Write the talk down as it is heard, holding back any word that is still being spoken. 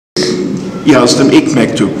yazdığım ilk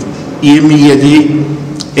mektup 27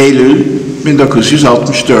 Eylül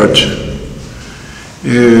 1964.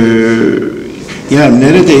 Yani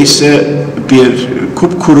neredeyse bir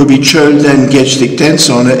kupkuru bir çölden geçtikten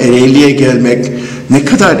sonra Ereğli'ye gelmek ne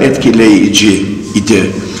kadar etkileyici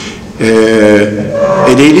idi.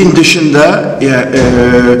 Ereğli'nin dışında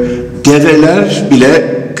develer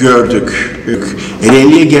bile gördük.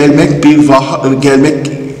 Ereğli'ye gelmek bir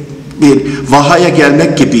vahaya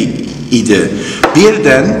gelmek gibiydi.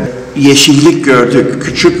 Birden yeşillik gördük,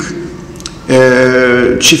 küçük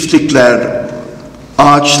çiftlikler,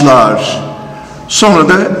 ağaçlar, sonra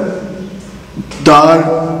da dar,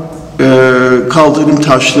 kaldırım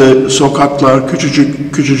taşlı sokaklar,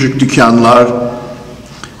 küçücük dükkanlar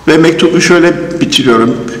ve mektubu şöyle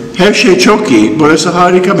bitiriyorum. Her şey çok iyi, burası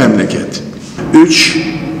harika memleket. 3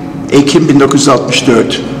 Ekim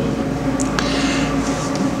 1964.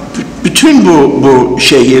 Bütün bu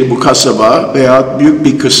şehir, bu kasaba veya büyük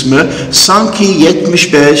bir kısmı sanki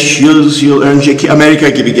 75-100 yıl önceki Amerika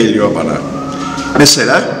gibi geliyor bana.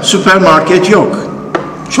 Mesela süpermarket yok.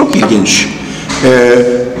 Çok ilginç.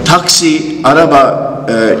 Taksi, araba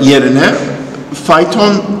yerine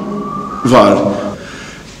fayton var.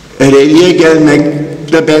 Ereğli'ye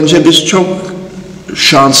gelmekle bence biz çok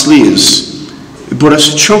şanslıyız.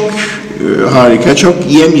 Burası çok harika, çok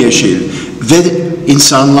yemyeşil ve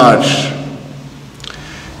insanlar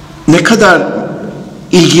ne kadar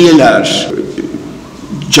ilgililer,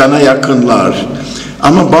 cana yakınlar.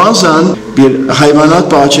 Ama bazen bir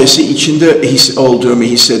hayvanat bahçesi içinde olduğumu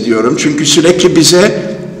hissediyorum. Çünkü sürekli bize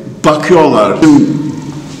bakıyorlar.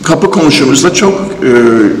 Kapı komşumuzla çok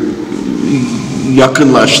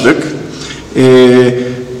yakınlaştık.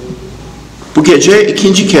 Bu gece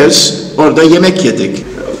ikinci kez orada yemek yedik.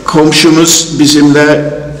 Komşumuz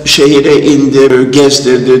bizimle şehire indi,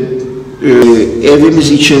 gezdirdi.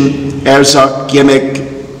 Evimiz için erzak, yemek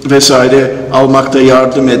vesaire almakta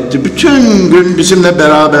yardım etti. Bütün gün bizimle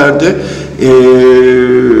beraberdi.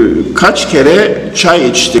 Kaç kere çay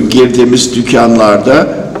içtik girdiğimiz dükkanlarda.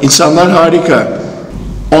 İnsanlar harika.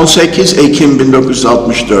 18 Ekim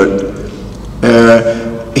 1964.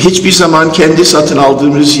 Hiçbir zaman kendi satın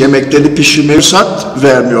aldığımız yemekleri pişirmeye fırsat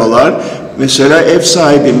vermiyorlar. Mesela ev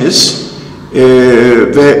sahibimiz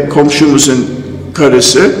ve komşumuzun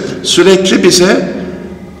karısı sürekli bize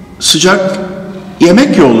sıcak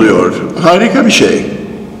yemek yolluyor. Harika bir şey.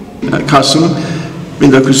 Kasım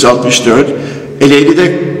 1964.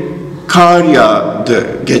 Ereğli'de kar yağdı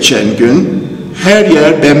geçen gün. Her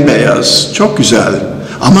yer bembeyaz. Çok güzel.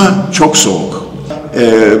 Ama çok soğuk.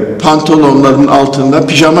 Pantolonların altında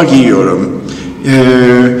pijama giyiyorum.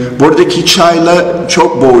 Buradaki çayla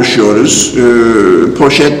çok boğuşuyoruz.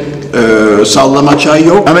 Poşet, sallama çay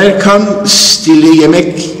yok. Amerikan stili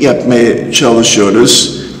yemek yapmaya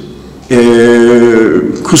çalışıyoruz.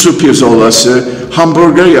 Kuzu pirzolası,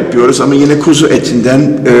 hamburger yapıyoruz ama yine kuzu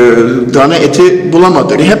etinden dana eti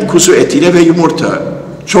bulamadık. Hep kuzu etiyle ve yumurta.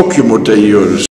 Çok yumurta yiyoruz.